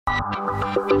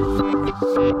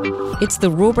It's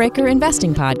the Rule Breaker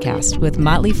Investing Podcast with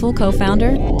Motley Fool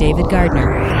co-founder David Gardner.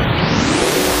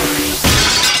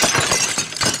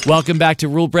 Welcome back to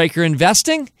Rule Breaker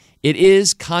Investing. It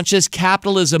is Conscious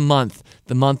Capitalism Month,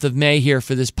 the month of May here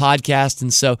for this podcast.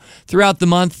 And so throughout the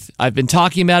month, I've been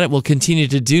talking about it. We'll continue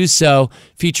to do so,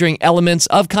 featuring elements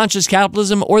of Conscious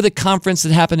Capitalism or the conference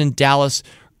that happened in Dallas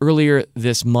earlier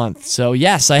this month. So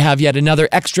yes, I have yet another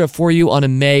extra for you on a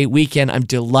May weekend. I'm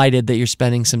delighted that you're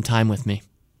spending some time with me.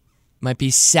 Might be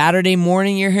Saturday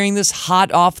morning you're hearing this,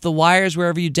 hot off the wires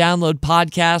wherever you download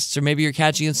podcasts, or maybe you're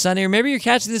catching it Sunday, or maybe you're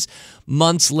catching this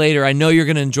months later. I know you're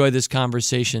going to enjoy this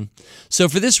conversation. So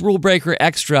for this Rule Breaker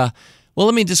Extra, well,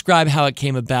 let me describe how it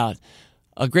came about.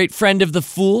 A great friend of the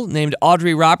Fool named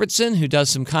Audrey Robertson, who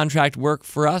does some contract work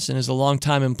for us and is a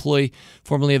longtime employee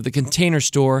formerly of the Container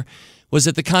Store, was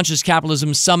at the Conscious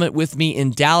Capitalism Summit with me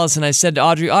in Dallas. And I said to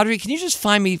Audrey, can you just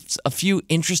find me a few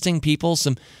interesting people,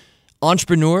 some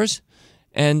entrepreneurs,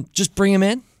 and just bring them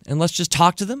in and let's just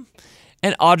talk to them?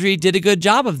 And Audrey did a good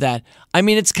job of that. I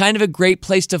mean, it's kind of a great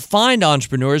place to find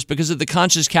entrepreneurs because at the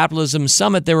Conscious Capitalism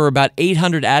Summit, there were about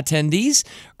 800 attendees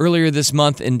earlier this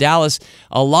month in Dallas.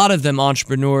 A lot of them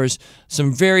entrepreneurs,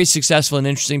 some very successful and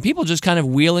interesting people just kind of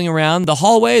wheeling around the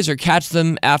hallways or catch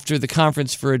them after the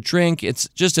conference for a drink. It's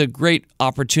just a great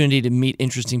opportunity to meet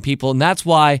interesting people. And that's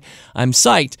why I'm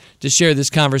psyched to share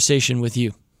this conversation with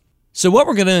you. So what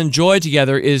we're going to enjoy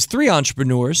together is three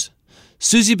entrepreneurs,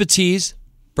 Suzy Batiz,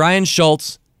 Brian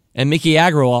Schultz, and Miki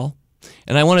Agrawal.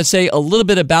 And I want to say a little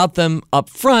bit about them up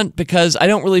front because I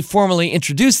don't really formally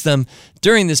introduce them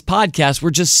during this podcast. We're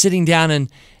just sitting down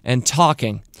and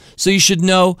talking. So you should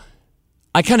know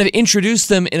I kind of introduce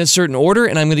them in a certain order,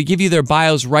 and I'm going to give you their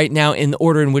bios right now in the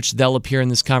order in which they'll appear in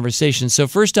this conversation. So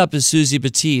first up is Suzy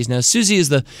Batiz. Now, Suzy is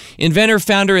the inventor,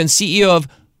 founder, and CEO of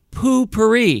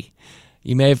Potty.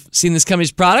 You may have seen this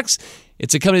company's products.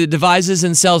 It's a company that devises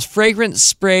and sells fragrance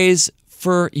sprays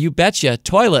for, you betcha,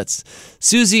 toilets.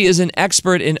 Suzy is an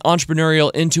expert in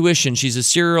entrepreneurial intuition. She's a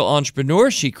serial entrepreneur.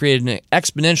 She created an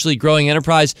exponentially growing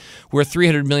enterprise worth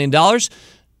 $300 million.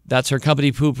 That's her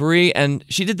company, Potty, and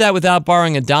she did that without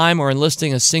borrowing a dime or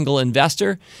enlisting a single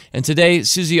investor. And today,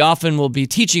 Suzy often will be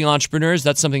teaching entrepreneurs,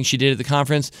 that's something she did at the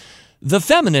conference, the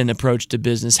feminine approach to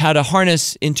business, how to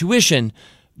harness intuition,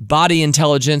 body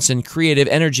intelligence, and creative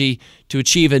energy to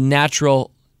achieve a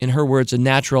natural, in her words, a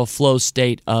natural flow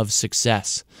state of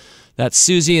success. That's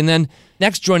Suzy. And then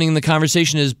next joining in the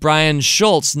conversation is Brian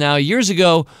Schultz. Now, years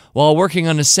ago, while working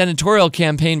on a senatorial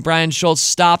campaign, Brian Schultz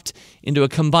stopped into a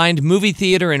combined movie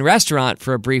theater and restaurant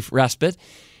for a brief respite,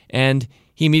 and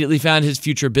he immediately found his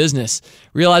future business.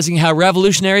 Realizing how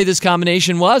revolutionary this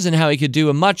combination was and how he could do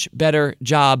a much better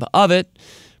job of it,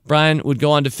 Brian would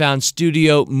go on to found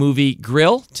Studio Movie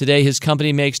Grill. Today, his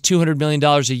company makes $200 million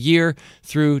a year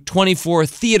through 24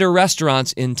 theater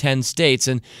restaurants in 10 states.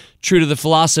 And true to the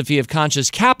philosophy of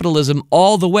conscious capitalism,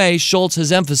 all the way, Schultz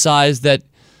has emphasized that,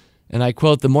 and I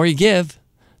quote, the more you give,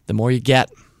 the more you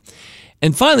get.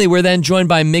 And finally, we're then joined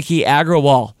by Miki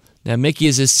Agrawal. Now, Miki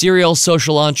is a serial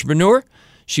social entrepreneur.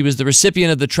 She was the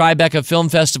recipient of the Tribeca Film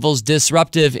Festival's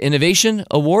Disruptive Innovation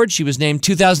Award. She was named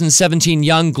 2017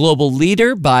 Young Global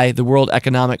Leader by the World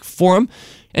Economic Forum.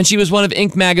 And she was one of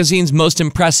Inc. magazine's most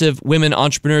impressive women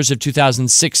entrepreneurs of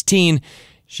 2016.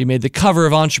 She made the cover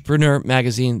of Entrepreneur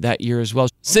magazine that year as well.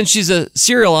 Since she's a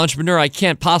serial entrepreneur, I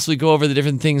can't possibly go over the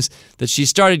different things that she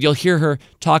started. You'll hear her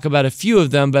talk about a few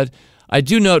of them. But I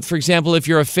do note, for example, if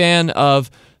you're a fan of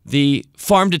the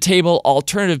farm-to-table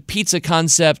alternative pizza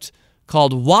concept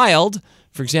called Wild.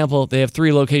 For example, they have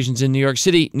 3 locations in New York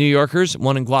City. New Yorkers,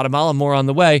 one in Guatemala, more on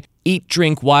the way.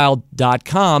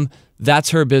 EatDrinkWild.com.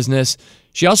 That's her business.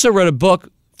 She also wrote a book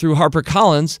through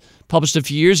HarperCollins, published a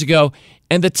few years ago.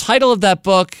 And the title of that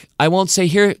book, I won't say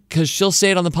here because she'll say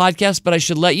it on the podcast, but I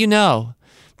should let you know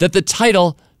that the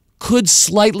title could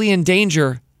slightly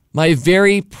endanger my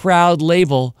very proud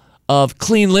label of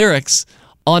clean lyrics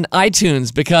on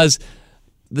iTunes because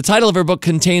the title of her book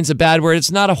contains a bad word. It's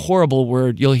not a horrible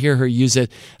word. You'll hear her use it.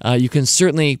 You can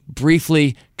certainly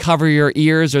briefly cover your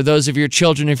ears or those of your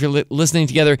children if you're listening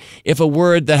together if a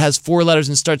word that has 4 letters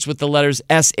and starts with the letters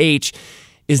SH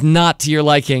is not to your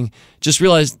liking. Just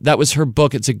realize that was her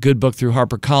book. It's a good book through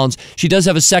HarperCollins. She does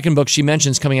have a second book she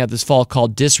mentions coming out this fall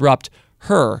called Disrupt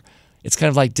Her. It's kind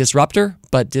of like Disruptor,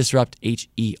 but Disrupt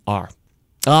H-E-R.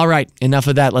 All right, enough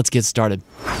of that. Let's get started.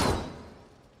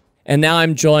 And now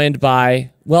I'm joined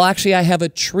by, well, actually, I have a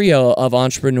trio of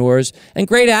entrepreneurs and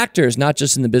great actors, not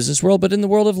just in the business world, but in the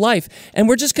world of life. And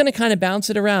we're just going to kind of bounce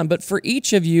it around. But for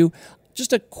each of you,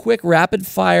 just a quick rapid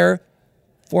fire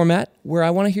format where I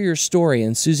want to hear your story.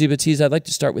 And Suzy Batiz, I'd like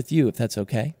to start with you, if that's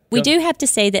okay. We do have to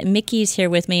say that Miki's here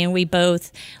with me, and we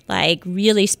both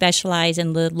really specialize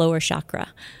in the lower chakra.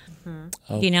 Mm-hmm.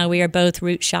 Oh. We are both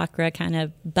root chakra kind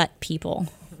of butt people.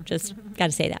 Just got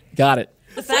to say that. Got it.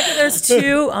 The fact that there's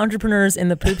two entrepreneurs in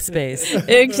the poop space,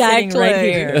 exactly, right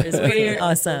here, is pretty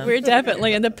awesome. We're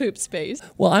definitely in the poop space.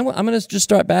 Well, I'm going to just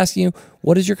start by asking you,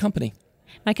 what is your company?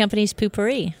 My company's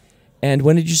Poopery. And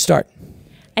when did you start?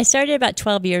 I started about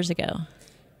 12 years ago.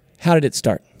 How did it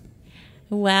start?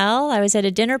 Well, I was at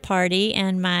a dinner party,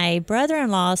 and my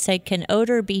brother-in-law said, "Can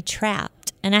odor be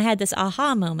trapped?" And I had this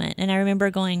aha moment, and I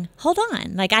remember going, hold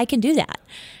on, I can do that,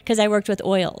 because I worked with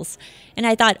oils. And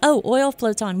I thought, oil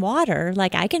floats on water,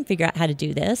 I can figure out how to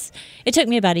do this. It took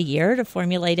me about a year to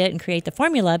formulate it and create the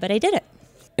formula, but I did it.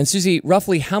 And Suzy,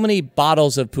 roughly how many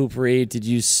bottles of Poopery did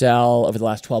you sell over the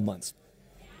last 12 months?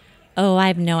 Oh, I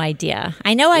have no idea.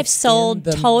 I know I've sold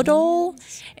total.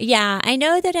 Yeah, I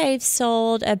know that I've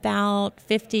sold about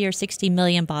 50 or 60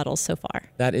 million bottles so far.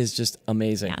 That is just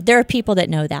amazing. Yeah, there are people that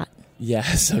know that.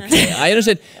 Yes, okay. I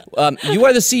understand. You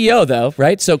are the CEO, though,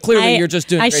 right? So clearly you're just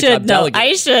doing a great job delegating.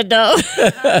 I should know.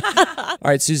 All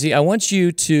right, Suzy, I want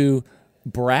you to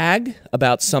brag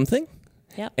about something.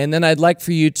 Yep. And then I'd like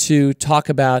for you to talk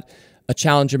about a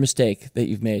challenge or mistake that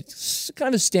you've made. It's kind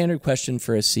of a standard question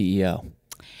for a CEO.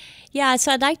 Yeah,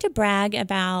 so I'd like to brag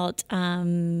about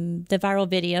the viral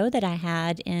video that I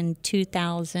had in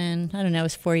 2000, I don't know, it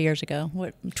was 4 years ago,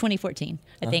 2014,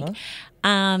 I think.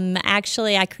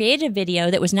 Actually, I created a video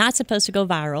that was not supposed to go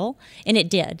viral, and it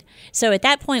did. So at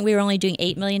that point, we were only doing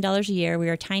 $8 million a year. We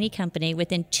were a tiny company.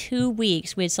 Within 2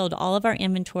 weeks, we had sold all of our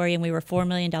inventory, and we were $4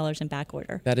 million in back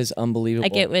order. That is unbelievable.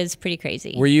 It was pretty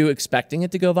crazy. Were you expecting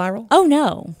it to go viral? Oh,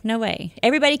 no way.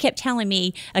 Everybody kept telling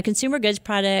me a consumer goods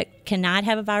product cannot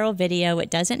have a viral video. It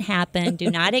doesn't happen. Do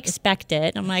not expect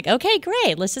it. I'm like, okay,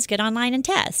 great. Let's just get online and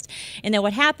test. And then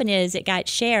what happened is it got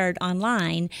shared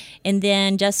online, and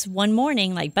then just one morning,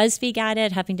 BuzzFeed got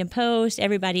it, Huffington Post,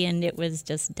 everybody, and it was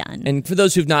just done. And for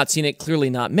those who've not seen it, clearly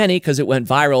not many because it went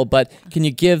viral, but can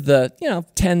you give the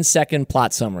 10-second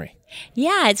plot summary?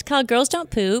 Yeah, it's called Girls Don't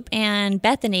Poop, and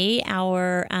Bethany,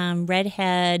 our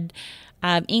redhead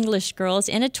English girl, is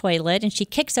in a toilet, and she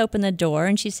kicks open the door,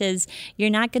 and she says, "You're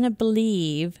not going to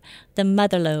believe the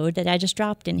motherlode that I just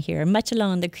dropped in here, much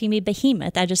alone the creamy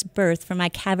behemoth I just birthed from my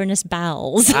cavernous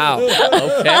bowels." Wow,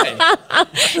 okay.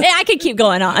 I could keep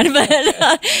going on,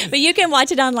 but you can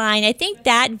watch it online. I think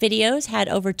that video's had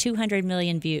over 200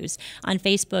 million views on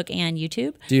Facebook and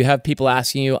YouTube. Do you have people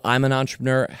asking you, I'm an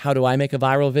entrepreneur, how do I make a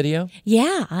viral video?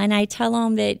 Yeah, and I tell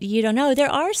them that you don't know.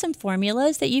 There are some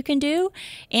formulas that you can do,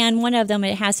 and one of them,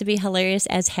 it has to be hilarious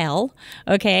as hell,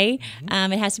 okay?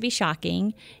 Mm-hmm. It has to be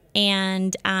shocking.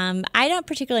 And I don't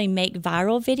particularly make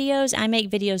viral videos. I make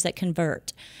videos that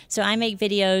convert. So I make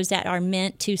videos that are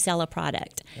meant to sell a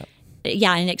product. Yep.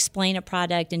 Yeah, and explain a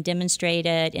product and demonstrate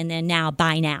it, and then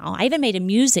buy now. I even made a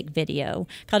music video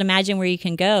called Imagine Where You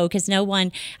Can Go, because I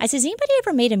said, has anybody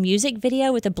ever made a music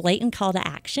video with a blatant call to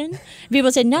action?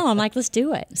 People said, no. I'm like, let's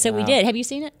do it. So we did. Have you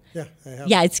seen it? Yeah, I have.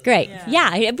 Yeah, it's great.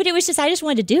 Yeah, but it was just, I just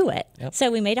wanted to do it. Yep. So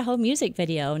we made a whole music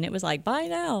video, and it was like, buy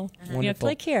now.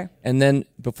 Click here. And then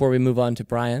before we move on to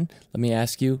Brian, let me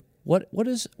ask you, what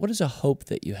is a hope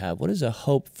that you have? What is a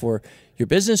hope for your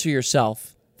business or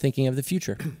yourself thinking of the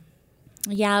future?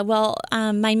 Yeah, well,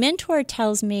 my mentor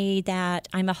tells me that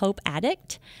I'm a hope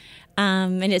addict.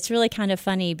 And it's really kind of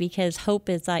funny because hope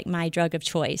is like my drug of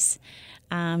choice.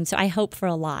 So I hope for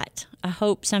a lot. I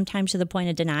hope sometimes to the point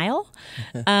of denial,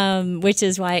 which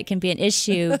is why it can be an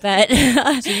issue. But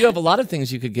so you have a lot of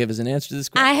things you could give as an answer to this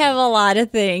question. I have a lot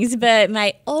of things, but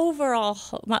my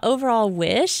overall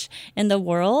wish in the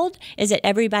world is that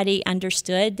everybody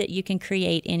understood that you can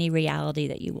create any reality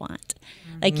that you want.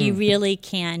 You really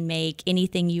can make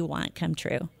anything you want come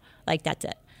true. That's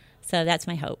it. So that's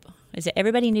my hope. Is that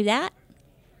everybody knew that,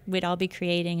 we'd all be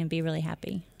creating and be really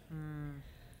happy.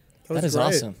 That is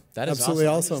awesome. That is absolutely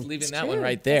awesome. Just leaving that one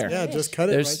right there. Yeah, just cut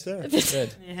it right there.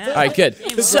 Good. Yeah. All right, good.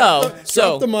 So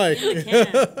drop the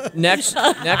mic. next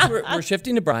we're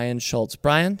shifting to Brian Schultz.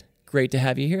 Brian, great to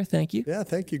have you here. Thank you. Yeah,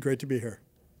 thank you. Great to be here.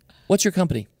 What's your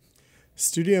company?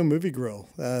 Studio Movie Grill.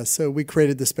 So we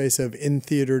created the space of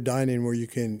in-theater dining where you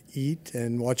can eat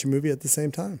and watch a movie at the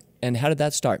same time. And how did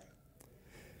that start?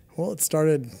 Well, it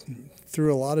started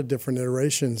through a lot of different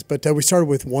iterations, but we started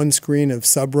with one screen of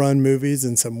sub-run movies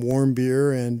and some warm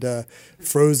beer and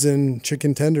frozen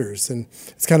chicken tenders, and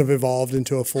it's kind of evolved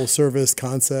into a full-service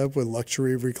concept with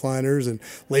luxury recliners and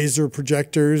laser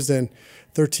projectors and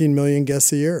 13 million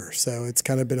guests a year. So it's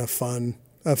kind of been a fun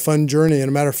a fun journey. And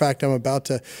a matter of fact, I'm about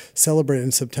to celebrate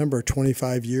in September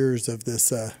 25 years of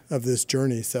this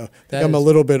journey. So I'm a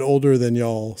little bit older than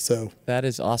y'all. So that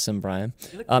is awesome, Brian.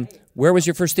 Where was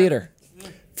your first theater?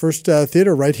 First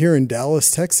theater right here in Dallas,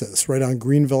 Texas, right on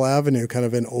Greenville Avenue, kind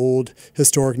of an old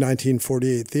historic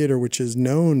 1948 theater, which is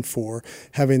known for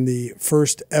having the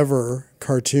first ever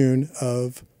cartoon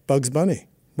of Bugs Bunny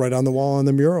right on the wall on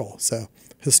the mural. So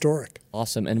historic.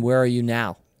 Awesome. And where are you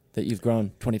now that you've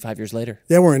grown 25 years later?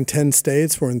 Yeah, we're in 10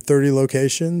 states. We're in 30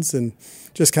 locations and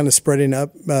just kind of spreading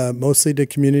up mostly to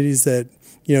communities that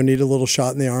need a little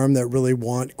shot in the arm, that really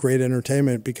want great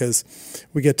entertainment, because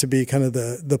we get to be kind of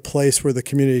the place where the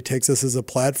community takes us as a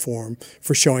platform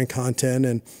for showing content,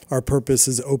 and our purpose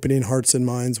is opening hearts and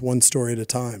minds one story at a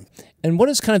time. And what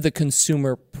is kind of the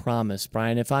consumer promise,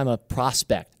 Brian? If I'm a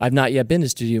prospect, I've not yet been to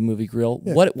Studio Movie Grill.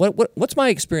 Yeah. What's my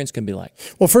experience going to be like?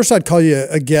 Well, first I'd call you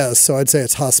a guest, so I'd say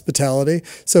it's hospitality.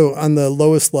 So on the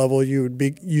lowest level, you would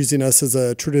be using us as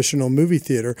a traditional movie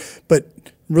theater, but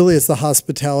really it's the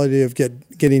hospitality of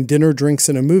getting dinner, drinks,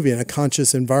 and a movie in a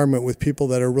conscious environment with people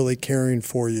that are really caring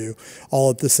for you all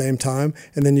at the same time.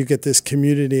 And then you get this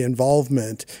community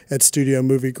involvement at Studio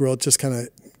Movie Grill. It just kind of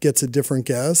gets a different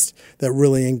guest that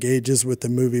really engages with the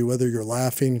movie, whether you're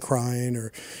laughing, crying,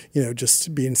 or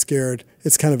just being scared.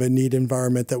 It's kind of a neat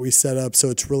environment that we set up, so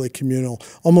it's really communal,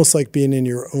 almost like being in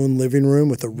your own living room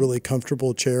with a really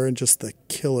comfortable chair and just the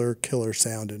killer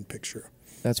sound and picture.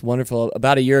 That's wonderful.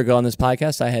 About a year ago on this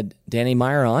podcast, I had Danny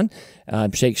Meyer on,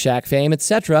 Shake Shack fame,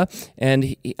 etc.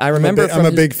 And I remember I'm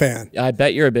a big fan. I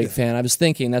bet you're a big fan. I was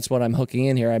thinking that's what I'm hooking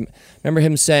in here. I remember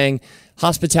him saying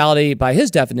hospitality, by his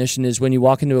definition, is when you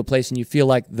walk into a place and you feel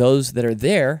like those that are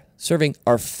there serving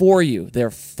are for you.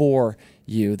 They're for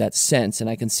you, that sense, and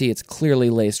I can see it's clearly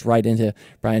laced right into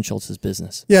Brian Schultz's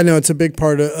business. Yeah, no, it's a big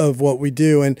part of what we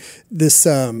do, and this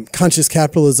conscious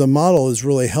capitalism model has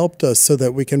really helped us so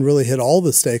that we can really hit all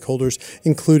the stakeholders,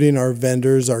 including our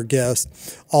vendors, our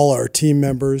guests, all our team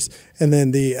members, and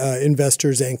then the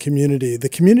investors and community. The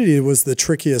community was the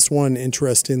trickiest one,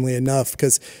 interestingly enough,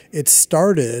 because it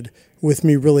started with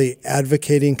me really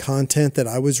advocating content that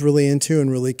I was really into and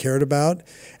really cared about.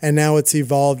 And now it's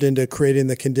evolved into creating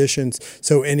the conditions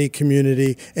so any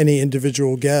community, any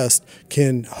individual guest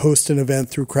can host an event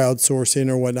through crowdsourcing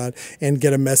or whatnot and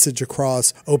get a message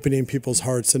across, opening people's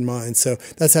hearts and minds. So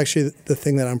that's actually the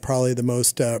thing that I'm probably the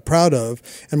most proud of.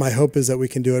 And my hope is that we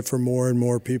can do it for more and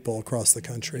more people across the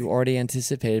country. You already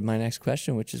anticipated my next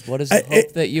question, which is what is the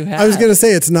hope that you have? I was going to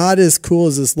say it's not as cool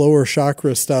as this lower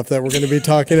chakra stuff that we're going to be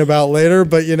talking about later,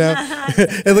 but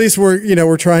at least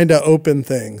we're trying to open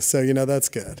things, so that's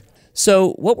good.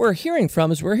 So what we're hearing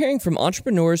from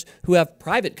entrepreneurs who have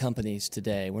private companies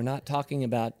today. We're not talking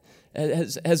about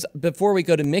before we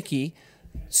go to Miki,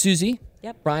 Suzy,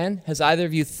 Yep. Brian, has either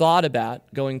of you thought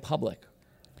about going public?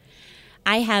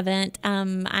 I haven't.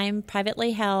 I'm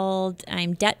privately held.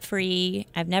 I'm debt-free.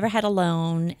 I've never had a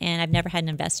loan, and I've never had an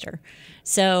investor.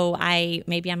 So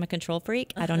maybe I'm a control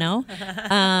freak. I don't know.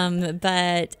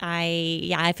 But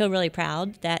I feel really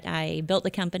proud that I built the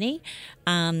company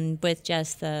with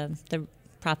just the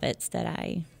profits that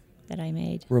I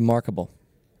made. Remarkable.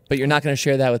 But you're not going to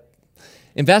share that with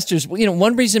investors.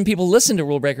 One reason people listen to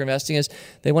Rule Breaker Investing is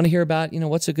they want to hear about,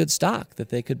 what's a good stock that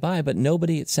they could buy, but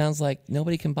it sounds like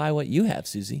nobody can buy what you have,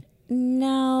 Suzy.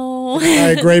 No. Buy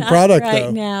a great product, right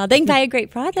though. Now. They can buy a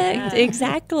great product. Yeah.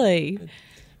 Exactly.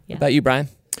 What about you, Brian?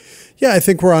 Yeah, I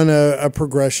think we're on a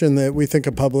progression that we think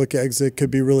a public exit could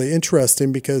be really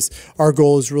interesting, because our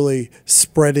goal is really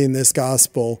spreading this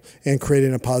gospel and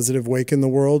creating a positive wake in the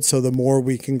world. So the more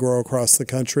we can grow across the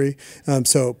country.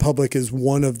 So public is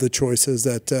one of the choices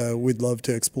that we'd love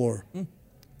to explore.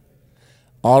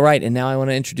 All right. And now I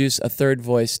want to introduce a third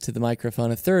voice to the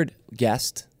microphone, a third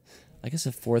guest. I guess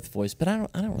a fourth voice, but I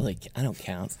don't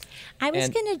count. I was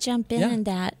going to jump in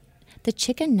that the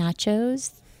chicken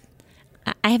nachos,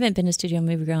 I haven't been to Studio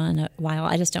Movie Grill in a while.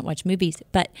 I just don't watch movies.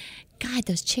 But, God,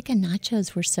 those chicken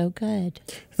nachos were so good.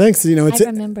 Thanks. I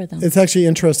remember them. It's actually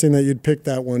interesting that you'd pick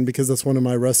that one, because that's one of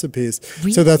my recipes.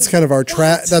 Really? So that's kind of our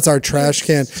that's our trash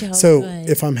can. So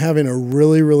if I'm having a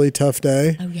really, really tough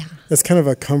day, that's kind of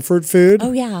a comfort food.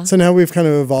 Oh, yeah. So now we've kind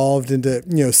of evolved into,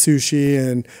 sushi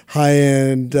and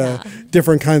high-end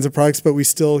different kinds of products, but we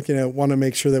still, want to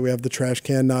make sure that we have the trash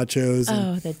can nachos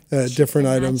and different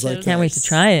items like that. Can't wait to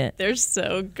try it. They're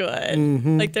so good.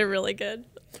 Mm-hmm. Like, they're really good.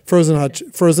 Frozen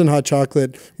hot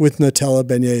chocolate with Nutella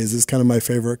beignets is kind of my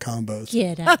favorite combos.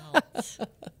 Get out.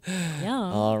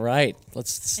 All right.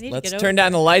 Let's turn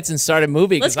down the lights and start a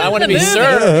movie, because I want to be movie.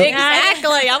 served.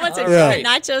 Exactly. I want to try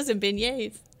nachos and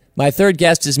beignets. My third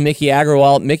guest is Miki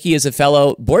Agrawal. Miki is a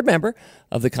fellow board member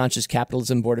of the Conscious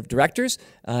Capitalism Board of Directors.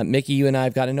 Miki, you and I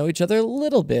have got to know each other a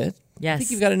little bit. Yes. I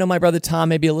think you've got to know my brother Tom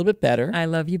maybe a little bit better. I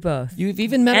love you both. You've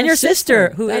even met and her your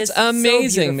sister, who That's is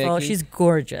amazing, so beautiful. Miki. She's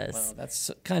gorgeous. Well,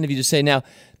 that's kind of you to say. Now,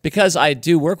 because I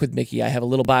do work with Miki, I have a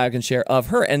little bio I can share of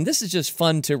her, and this is just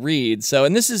fun to read.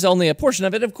 And this is only a portion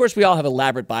of it. Of course, we all have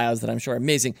elaborate bios that I'm sure are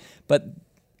amazing, but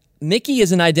Miki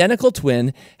is an identical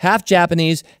twin, half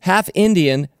Japanese, half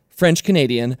Indian,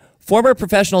 French-Canadian, former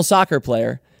professional soccer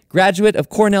player, graduate of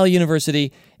Cornell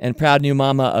University, and proud new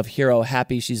mama of Hero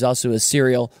Happy. She's also a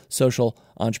serial social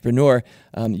entrepreneur.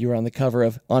 You were on the cover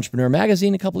of Entrepreneur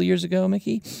Magazine a couple of years ago,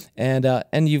 Miki, and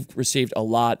you've received a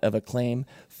lot of acclaim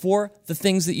for the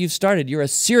things that you've started. You're a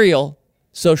serial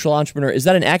social entrepreneur. Is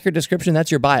that an accurate description? That's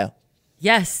your bio.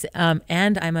 Yes,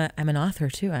 and I'm an author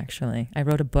too, actually. I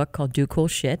wrote a book called Do Cool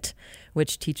Shit,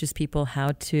 which teaches people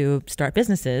how to start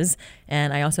businesses.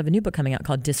 And I also have a new book coming out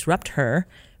called Disrupt Her,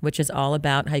 which is all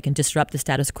about how you can disrupt the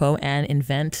status quo and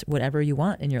invent whatever you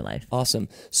want in your life. Awesome.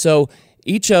 So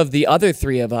each of the other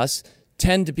three of us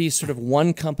tend to be sort of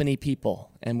one company people,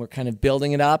 and we're kind of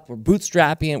building it up. We're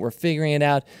bootstrapping it. We're figuring it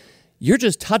out. You're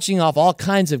just touching off all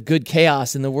kinds of good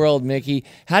chaos in the world, Miki.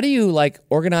 How do you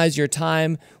organize your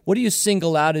time? What do you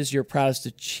single out as your proudest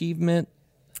achievement?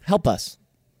 Help us.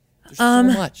 There's so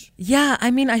much. Yeah, I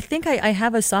mean, I think I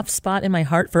have a soft spot in my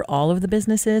heart for all of the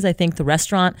businesses. I think the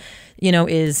restaurant,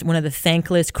 is one of the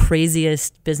thankless,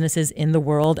 craziest businesses in the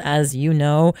world, as you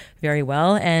know very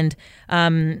well. And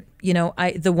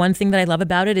the one thing that I love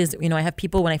about it is, I have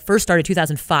people, when I first started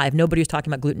 2005, nobody was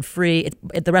talking about gluten-free.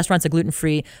 The restaurant's a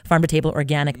gluten-free, farm-to-table,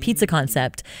 organic pizza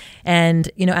concept.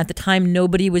 And, at the time,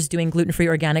 nobody was doing gluten-free,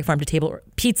 organic, farm-to-table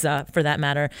pizza, for that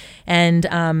matter.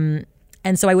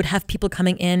 And so I would have people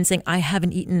coming in saying, I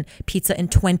haven't eaten pizza in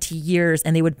 20 years.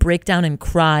 And they would break down and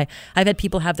cry. I've had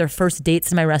people have their first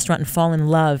dates in my restaurant and fall in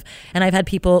love. And I've had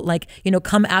people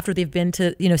come after they've been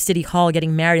to, City Hall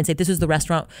getting married and say, this is the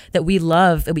restaurant that we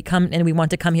love. And we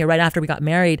want to come here right after we got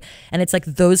married. And it's like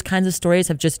those kinds of stories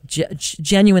have just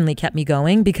genuinely kept me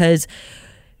going, because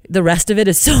the rest of it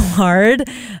is so hard.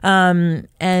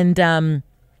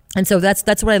 And so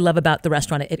that's what I love about the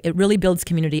restaurant. It really builds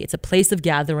community. It's a place of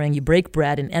gathering. You break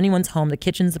bread in anyone's home. The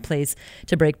kitchen's the place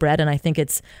to break bread. And I think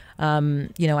it's,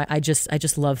 I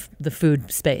just love the food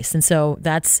space. And so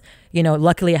that's,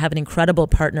 luckily I have an incredible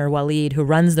partner, Waleed, who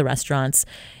runs the restaurants.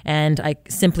 And I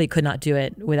simply could not do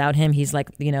it without him. He's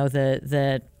like,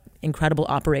 the incredible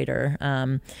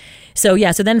operator. So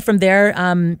then from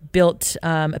there, built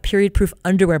a period-proof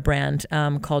underwear brand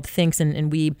called Thinks.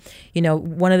 And we,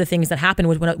 one of the things that happened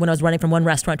was when I was running from one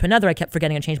restaurant to another, I kept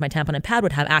forgetting to change my tampon and pad,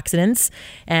 would have accidents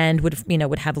and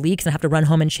would have leaks and have to run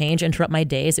home and change, interrupt my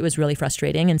days. It was really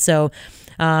frustrating. And so,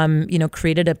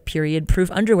 created a period-proof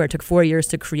underwear. It took 4 years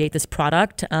to create this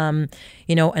product, and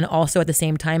also at the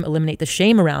same time, eliminate the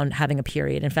shame around having a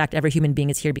period. In fact, every human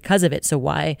being is here because of it. So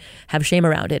why have shame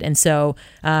around it? And so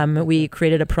we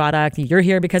created a product. You're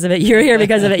here because of it. You're here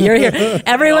because of it. You're here.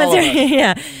 Everyone's here.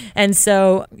 Yeah. And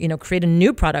so, create a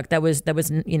new product that was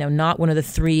not one of the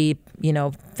three,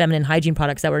 feminine hygiene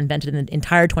products that were invented in the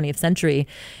entire 20th century.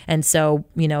 And so,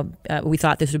 we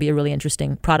thought this would be a really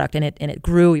interesting product, and it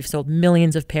grew. We've sold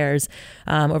millions of pairs,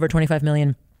 over 25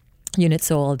 million units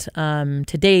sold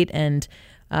to date, and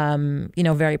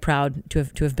very proud to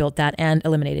have built that and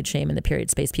eliminated shame in the period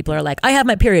space. People are like, I have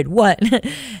my period, what?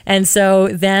 And so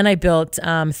then I built,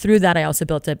 through that, I also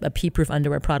built a pee-proof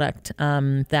underwear product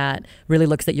that really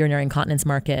looks at urinary incontinence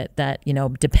market that,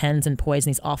 depends and poison.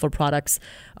 These awful products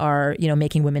are,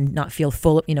 making women not feel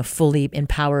fully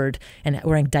empowered, and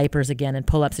wearing diapers again and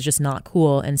pull-ups is just not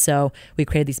cool. And so we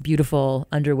created these beautiful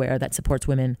underwear that supports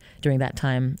women during that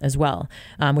time as well,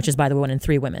 which is, by the way, 1 in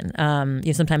 3 women.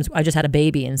 Sometimes I just had a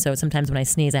baby, and so sometimes when I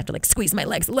sneeze, I have to squeeze my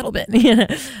legs a little bit,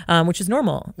 which is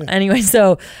normal. Yeah. Anyway,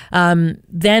 so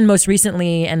then most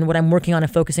recently, and what I'm working on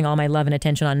and focusing all my love and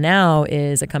attention on now,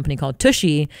 is a company called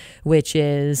Tushy, which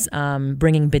is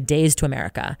bringing bidets to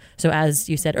America. So as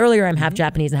you said earlier, I'm half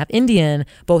Japanese and half Indian.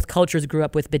 Both cultures grew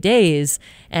up with bidets,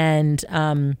 and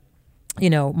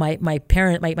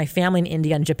my family in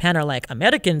India and Japan are like,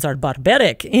 Americans are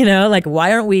barbaric,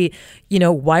 why are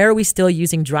we still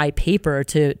using dry paper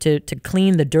to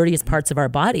clean the dirtiest parts of our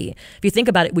body? If you think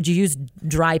about it, would you use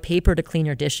dry paper to clean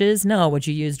your dishes? No. Would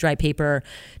you use dry paper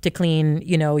to clean,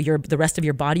 the rest of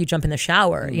your body? You jump in the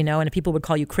shower, and if people would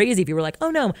call you crazy if you were like, oh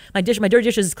no, my dirty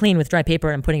dishes is clean with dry paper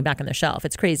and I'm putting it back on the shelf.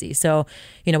 It's crazy. So,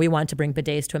 we want to bring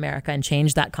bidets to America and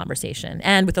change that conversation.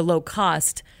 And with a low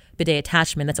cost bidet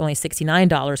attachment. That's only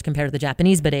 $69 compared to the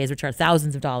Japanese bidets, which are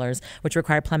thousands of dollars, which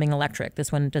require plumbing and electric.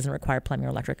 This one doesn't require plumbing or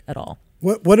electric at all.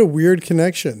 What a weird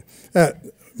connection.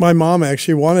 My mom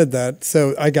actually wanted that,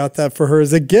 so I got that for her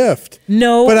as a gift.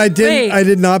 No, but I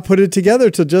did not put it together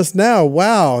till just now.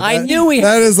 Wow, I knew we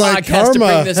that had is like karma. To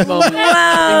bring this moment,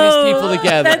 Wow, bring these people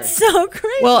together. That's so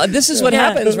great. Well, this is what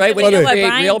happens, right? When But you you know what, create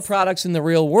Brian? real products in the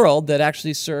real world that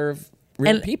actually serve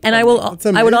real people. And I would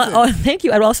amazing. thank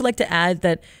you. I would also like to add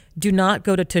that do not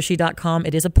go to tushy.com.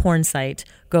 It is a porn site.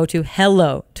 Go to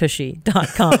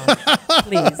hellotushy.com,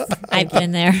 please. I've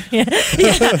been there.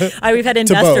 We've had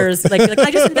investors like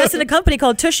I just invested in a company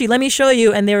called Tushy. Let me show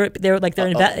you. And they were like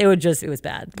it was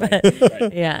bad.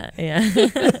 But yeah.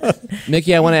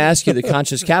 Miki, I want to ask you the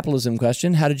conscious capitalism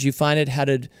question. How did you find it? How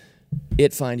did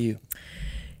it find you?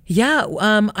 Yeah,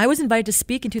 I was invited to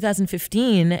speak in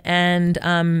 2015, and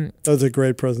that was a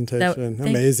great presentation.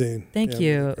 Amazing. Thank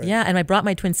you. Great. Yeah, and I brought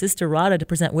my twin sister Radha to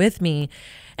present with me.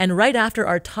 And right after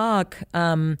our talk,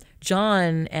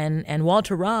 John and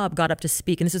Walter Robb got up to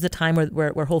speak, and this is the time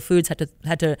where Whole Foods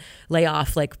had to lay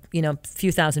off like a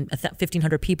few thousand,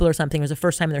 1,500 people or something. It was the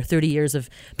first time in their 30 years of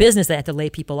business they had to lay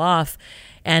people off.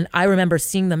 And I remember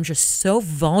seeing them just so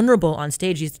vulnerable on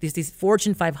stage. These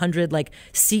Fortune 500 like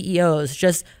CEOs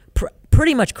just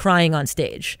pretty much crying on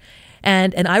stage.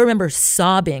 And I remember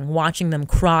sobbing, watching them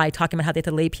cry, talking about how they had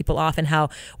to lay people off, and how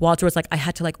Walter was like, I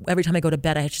had to like, every time I go to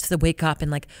bed, I had just to wake up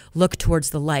and like look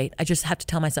towards the light. I just have to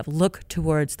tell myself, look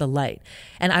towards the light.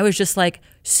 And I was just like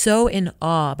so in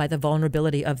awe by the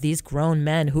vulnerability of these grown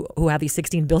men who have these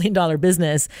 $16 billion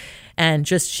business, and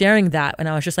just sharing that. And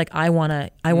I was just like, I want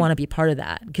to be part of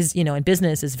that, because, in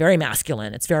business is very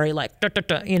masculine. It's very like,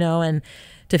 and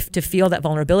to feel that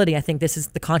vulnerability, I think this is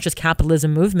the conscious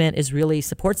capitalism movement is really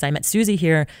supports. I met Suzy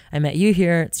here. I met you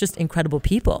here. It's just incredible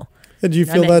people. And do you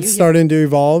feel that's starting to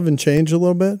evolve and change a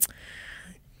little bit?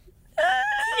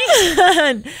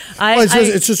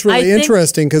 It's just really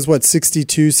interesting because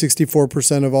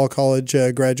 64% of all college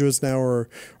graduates now are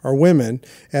women,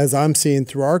 as I'm seeing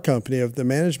through our company of the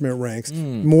management ranks,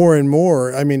 more and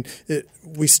more. I mean,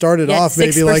 we started off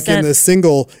maybe 6%. Like in the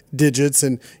single digits,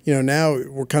 and now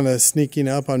we're kind of sneaking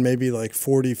up on maybe like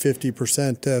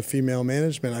 40-50% female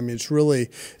management. I mean, it's really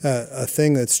a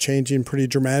thing that's changing pretty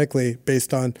dramatically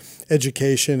based on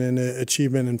education and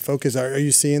achievement and focus. Are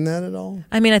you seeing that at all?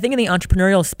 I mean, I think in the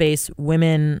entrepreneurial space,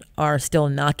 women are still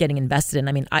not getting invested in.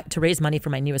 I mean, to raise money for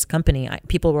my newest company,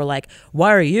 people were like,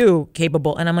 why are you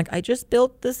capable? And I'm like, I just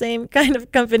built the same kind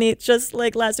of company just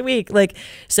like last week. Like,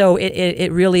 so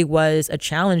it really was a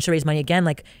challenge to raise money. Again,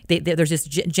 like there's this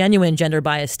genuine gender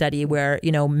bias study where,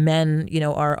 men,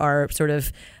 are sort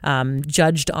of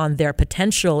judged on their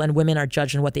potential, and women are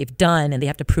judged on what they've done, and they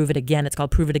have to prove it again. It's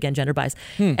called prove it again gender bias.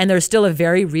 And there's still a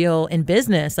very real in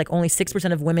business, like only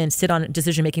 6% of women sit on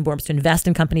decision-making boards to invest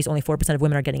in companies. Only 4% of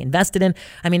women are getting invested in.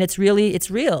 I mean, it's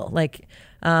real. Like,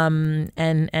 and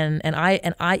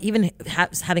I even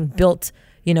having built,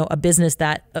 a business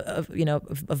that of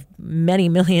many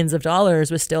millions of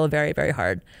dollars was still very, very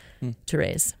hard to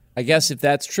raise. I guess if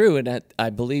that's true, and I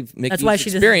believe Miki's why she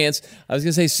experience, I was going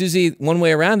to say, Suzy, one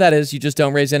way around that is you just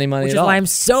don't raise any money Which at all. Which is why I'm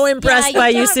so impressed by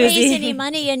you, Suzy. You don't raise any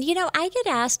money. And, I get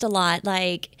asked a lot,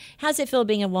 like, how's it feel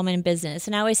being a woman in business?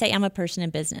 And I always say, I'm a person in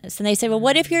business. And they say, well,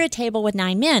 what if you're at a table with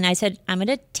 9 men? I said, I'm at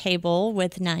a table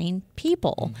with 9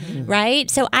 people,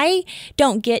 right? So I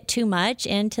don't get too much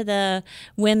into the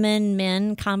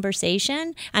women-men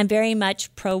conversation. I'm very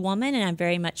much pro-woman, and I'm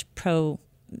very much pro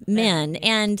men.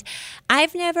 And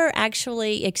I've never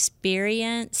actually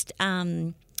experienced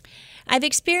I've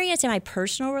experienced in my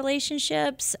personal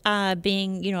relationships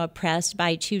being oppressed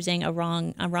by choosing a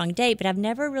wrong date, but I've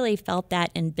never really felt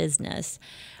that in business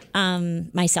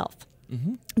myself.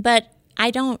 But I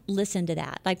don't listen to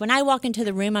that. Like when I walk into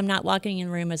the room, I'm not walking in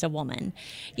the room as a woman.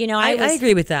 I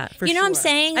agree with that. For you know sure. what I'm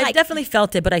saying? I definitely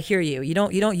felt it, but I hear you. You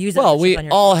don't use it. Well, we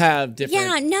all have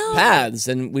different no. paths,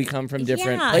 and we come from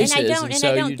different places. And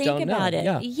I don't you think don't about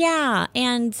know. it. Yeah,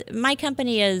 and my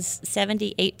company is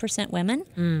 78%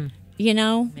 women.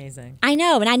 Amazing. I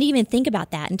know, and I didn't even think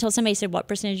about that until somebody said, what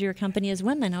percentage of your company is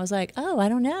women? I was like, oh, I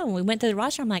don't know. When we went to the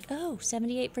roster, I'm like, oh,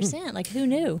 78%. Like, who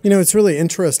knew? It's really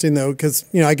interesting, though, because,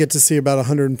 I get to see about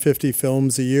 150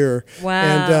 films a year. Wow.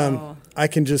 And I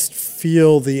can just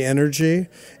feel the energy,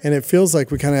 and it feels like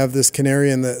we kind of have this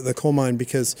canary in the coal mine,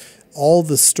 because all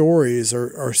the stories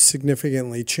are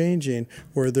significantly changing,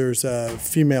 where there's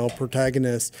female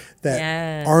protagonists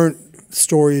that aren't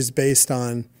stories based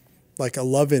on like a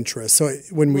love interest. So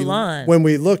when we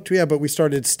looked, but we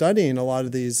started studying a lot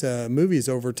of these movies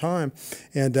over time,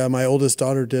 and my oldest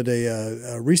daughter did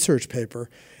a research paper,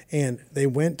 And they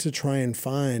went to try and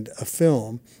find a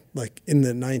film like in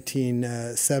the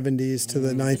 1970s to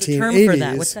the 1980s. There's a term for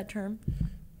that. What's that term?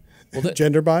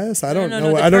 Gender bias? I don't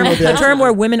know. The I don't know the term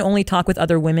where women only talk with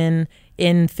other women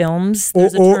in films.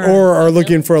 Or are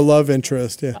looking for a love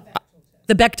interest. Yeah.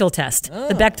 The Bechdel test.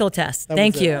 The Bechdel test.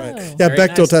 Thank you. Right. Yeah,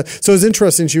 Bechdel test. So it's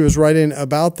interesting. She was writing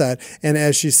about that, and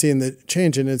as she's seen the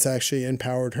change, and it's actually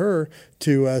empowered her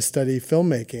to study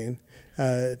filmmaking,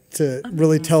 to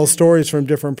really tell stories from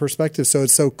different perspectives. So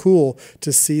it's so cool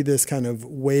to see this kind of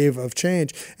wave of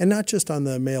change, and not just on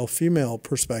the male-female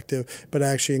perspective, but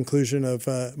actually inclusion of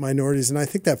minorities. And I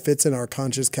think that fits in our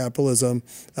conscious capitalism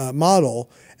model,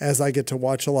 as I get to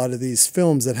watch a lot of these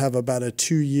films that have about a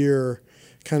 2-year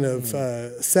kind of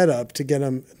setup to get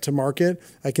them to market.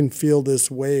 I can feel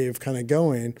this wave kind of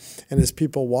going, and as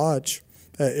people watch,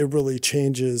 it really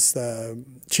changes the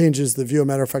view. As a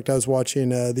matter of fact, I was watching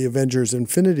the Avengers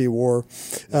Infinity War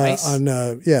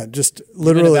on just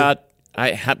literally.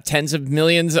 I have tens of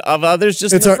millions of others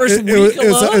just it's in the first week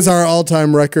alone. It's our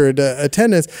all-time record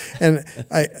attendance. And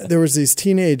there was these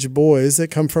teenage boys that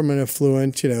come from an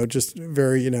affluent, just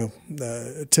very,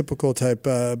 typical type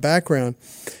background.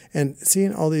 And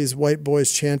seeing all these white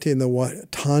boys chanting the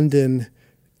Wakandan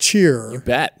cheer. You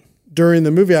bet. During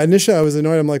the movie, initially I was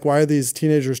annoyed. I'm like, why are these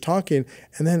teenagers talking?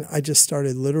 And then I just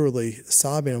started literally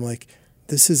sobbing. I'm like,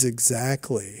 this is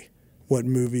exactly what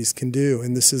movies can do.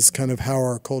 And this is kind of how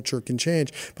our culture can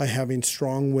change, by having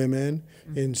strong women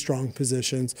in strong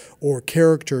positions or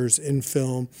characters in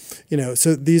film.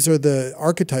 So these are the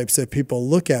archetypes that people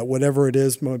look at, whatever it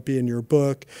is. Might be in your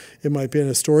book, it might be in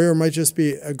a story, or it might just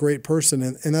be a great person.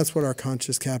 And that's what our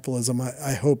conscious capitalism,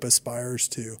 I hope, aspires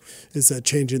to, is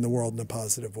changing the world in a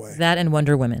positive way. That and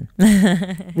Wonder Woman.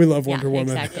 We love Wonder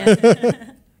Woman. Exactly.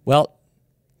 Well,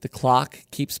 the clock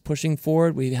keeps pushing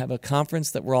forward. We have a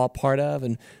conference that we're all part of,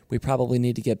 and we probably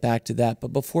need to get back to that.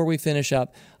 But before we finish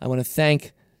up, I want to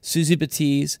thank Suzy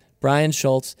Batiz, Brian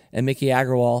Schultz, and Miki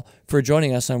Agrawal for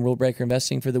joining us on Rule Breaker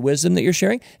Investing, for the wisdom that you're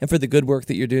sharing and for the good work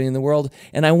that you're doing in the world.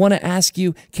 And I want to ask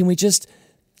you, can we just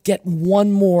get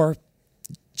one more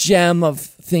gem of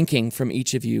thinking from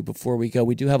each of you before we go?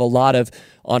 We do have a lot of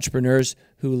entrepreneurs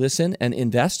who listen and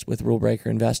invest with Rule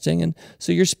Breaker Investing. And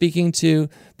so you're speaking to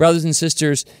brothers and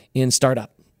sisters in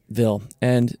Startupville.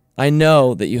 And I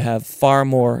know that you have far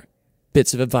more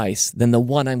bits of advice than the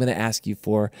one I'm going to ask you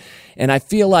for. And I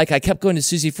feel like I kept going to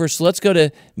Suzy first. So let's go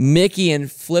to Miki and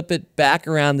flip it back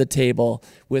around the table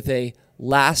with a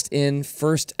last in,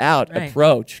 first out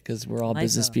approach, because we're all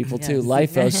business people too.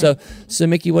 LIFO. So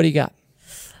Miki, what do you got?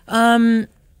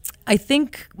 I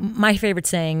think my favorite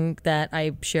saying that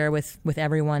I share with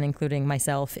everyone, including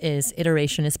myself, is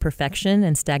iteration is perfection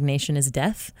and stagnation is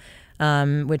death.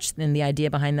 Which then the idea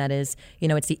behind that is,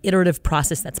 it's the iterative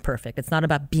process that's perfect. It's not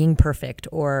about being perfect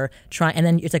or trying. And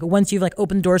then it's like once you've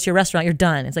opened doors to your restaurant, you're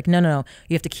done. It's like, no.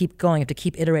 You have to keep going. You have to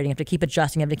keep iterating. You have to keep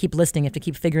adjusting. You have to keep listening. You have to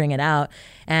keep figuring it out.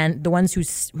 And the ones who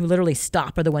literally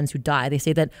stop are the ones who die. They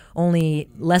say that only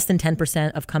less than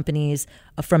 10% of companies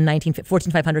from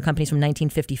Fortune 500 companies from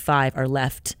 1955 are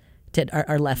left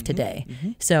today.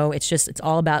 Mm-hmm. So it's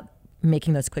all about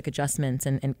making those quick adjustments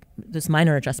and those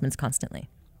minor adjustments constantly.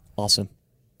 Awesome.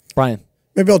 Brian.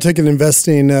 Maybe I'll take an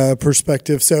investing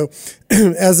perspective. So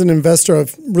as an investor,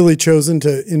 I've really chosen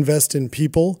to invest in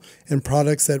people and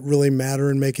products that really matter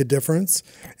and make a difference.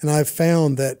 And I've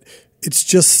found that it's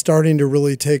just starting to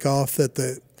really take off, that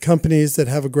the companies that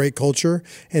have a great culture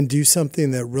and do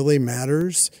something that really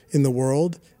matters in the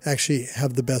world actually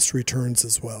have the best returns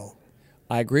as well.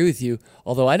 I agree with you,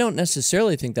 although I don't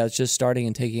necessarily think that's just starting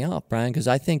and taking off, Brian, because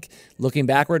I think looking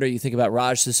backward, or you think about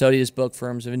Raj Sisodia's book,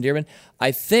 Firms of Endearment,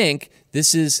 I think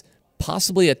this is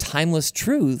possibly a timeless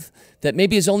truth that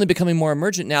maybe is only becoming more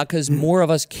emergent now because more of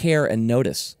us care and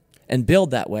notice and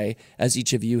build that way, as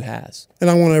each of you has. And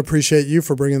I want to appreciate you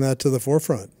for bringing that to the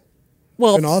forefront.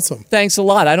 Well, been awesome. Thanks a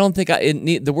lot. I don't think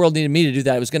the world needed me to do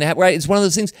that. It was going to happen. Right? It's one of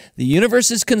those things. The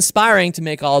universe is conspiring to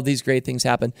make all of these great things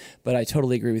happen. But I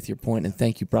totally agree with your point, and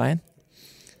thank you, Brian.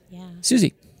 Yeah.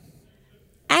 Suzy.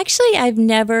 Actually, I've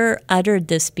never uttered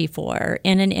this before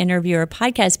in an interview or a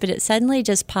podcast, but it suddenly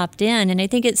just popped in, and I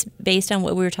think it's based on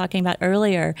what we were talking about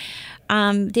earlier.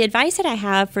 The advice that I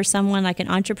have for someone like an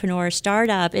entrepreneur or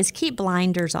startup is keep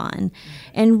blinders on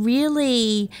and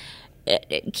really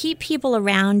keep people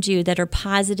around you that are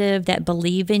positive, that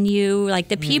believe in you. Like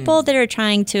the people that are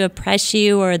trying to oppress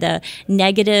you or the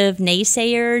negative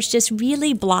naysayers, just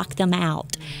really block them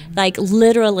out. Like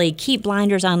literally keep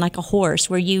blinders on like a horse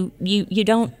where you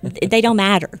don't, they don't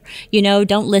matter.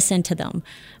 Don't listen to them.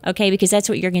 okay? Because that's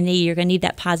what you're going to need. You're going to need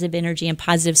that positive energy and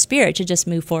positive spirit to just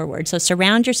move forward. So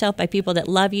surround yourself by people that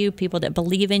love you, people that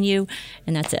believe in you,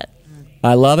 and that's it.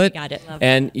 I love it. Got it.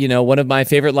 And, one of my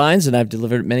favorite lines, and I've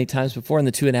delivered it many times before in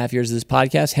the 2.5 years of this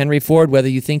podcast, Henry Ford, whether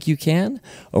you think you can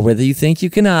or whether you think you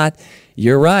cannot,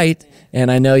 you're right. And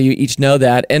I know you each know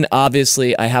that. And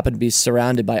obviously, I happen to be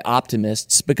surrounded by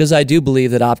optimists because I do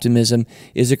believe that optimism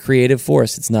is a creative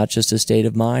force. It's not just a state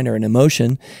of mind or an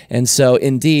emotion. And so,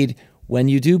 indeed, when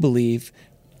you do believe,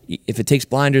 if it takes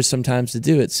blinders sometimes to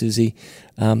do it, Suzy,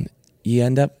 you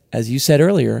end up, as you said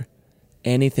earlier,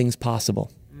 anything's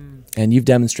possible. And you've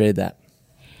demonstrated that.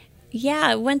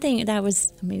 Yeah, one thing that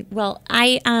was,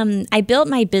 I built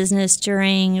my business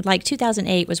during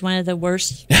 2008 was one of the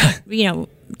worst,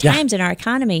 times in our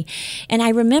economy. And I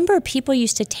remember people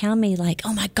used to tell me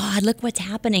oh my God, look what's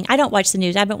happening. I don't watch the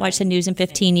news. I haven't watched the news in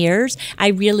 15 years. I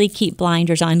really keep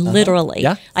blinders on, literally.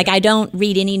 Yeah. I don't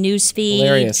read any news feed.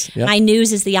 Hilarious. Yep. My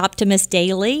news is the Optimist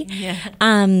Daily. Yeah.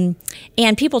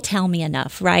 And people tell me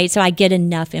enough, right? So I get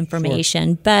enough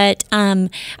information. Sure. But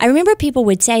I remember people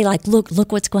would say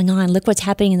look what's going on. Look what's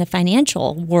happening in the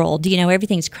financial world.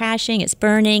 Everything's crashing, it's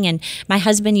burning. And my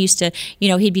husband used to,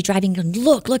 he'd be driving, going,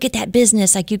 look at that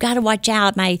business. You got to watch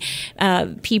out. My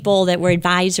people that were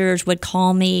advisors would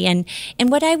call me. And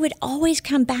what I would always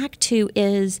come back to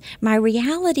is my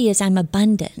reality is I'm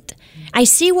abundant. I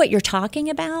see what you're talking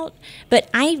about, but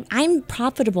I'm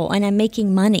profitable and I'm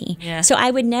making money. Yeah. So I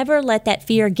would never let that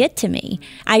fear get to me.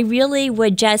 I really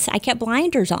would I kept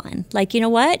blinders on. You know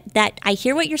what? That I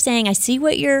hear what you're saying. I see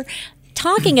what you're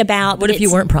talking about. What if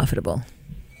you weren't profitable?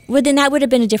 Well, then that would have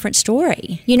been a different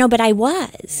story, but I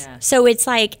was. Yeah. So it's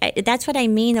that's what I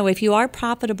mean, though. If you are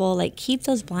profitable, keep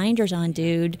those blinders on,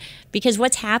 dude, because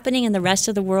what's happening in the rest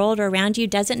of the world or around you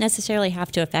doesn't necessarily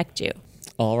have to affect you.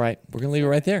 All right. We're going to leave it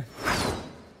right there.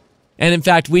 And in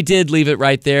fact, we did leave it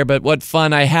right there, but what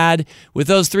fun I had with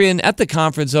those three and at the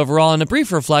conference overall, and a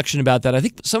brief reflection about that. I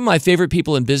think some of my favorite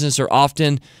people in business are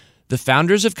often the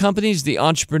founders of companies, the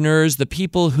entrepreneurs, the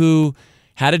people who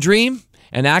had a dream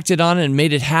and acted on it and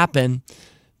made it happen.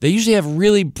 They usually have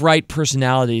really bright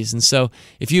personalities. And so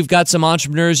if you've got some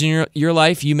entrepreneurs in your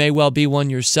life, you may well be one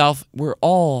yourself. We're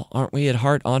all, aren't we, at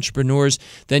heart, entrepreneurs?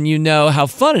 Then you know how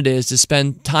fun it is to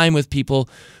spend time with people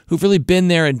who've really been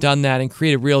there and done that and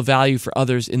created real value for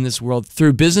others in this world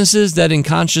through businesses that in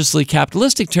consciously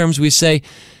capitalistic terms we say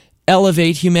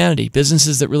elevate humanity,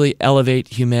 businesses that really elevate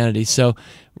humanity. So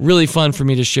really fun for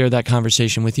me to share that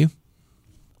conversation with you.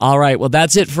 All right, well,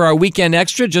 that's it for our Weekend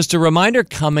Extra. Just a reminder,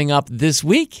 coming up this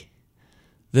week,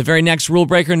 the very next Rule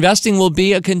Breaker Investing will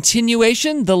be a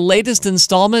continuation, the latest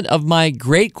installment of my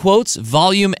Great Quotes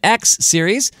Volume X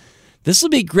series. This will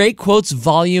be Great Quotes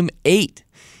Volume 8.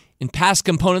 In past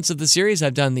components of the series,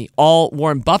 I've done the all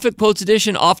Warren Buffett quotes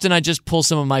edition. Often I just pull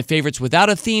some of my favorites without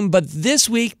a theme, but this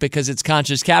week, because it's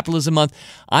Conscious Capitalism Month,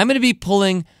 I'm going to be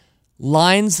pulling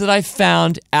lines that I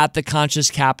found at the Conscious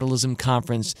Capitalism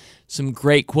Conference. Some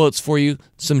great quotes for you,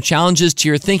 some challenges to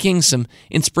your thinking, some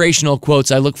inspirational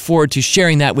quotes. I look forward to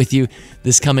sharing that with you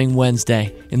this coming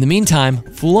Wednesday. In the meantime,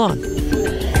 Fool on.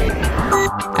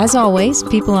 As always,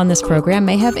 people on this program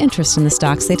may have interest in the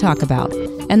stocks they talk about,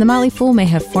 and the Motley Fool may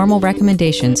have formal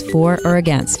recommendations for or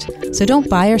against. So don't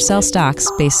buy or sell stocks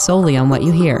based solely on what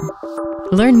you hear.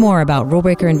 Learn more about Rule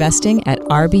Breaker Investing at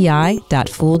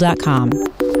rbi.fool.com.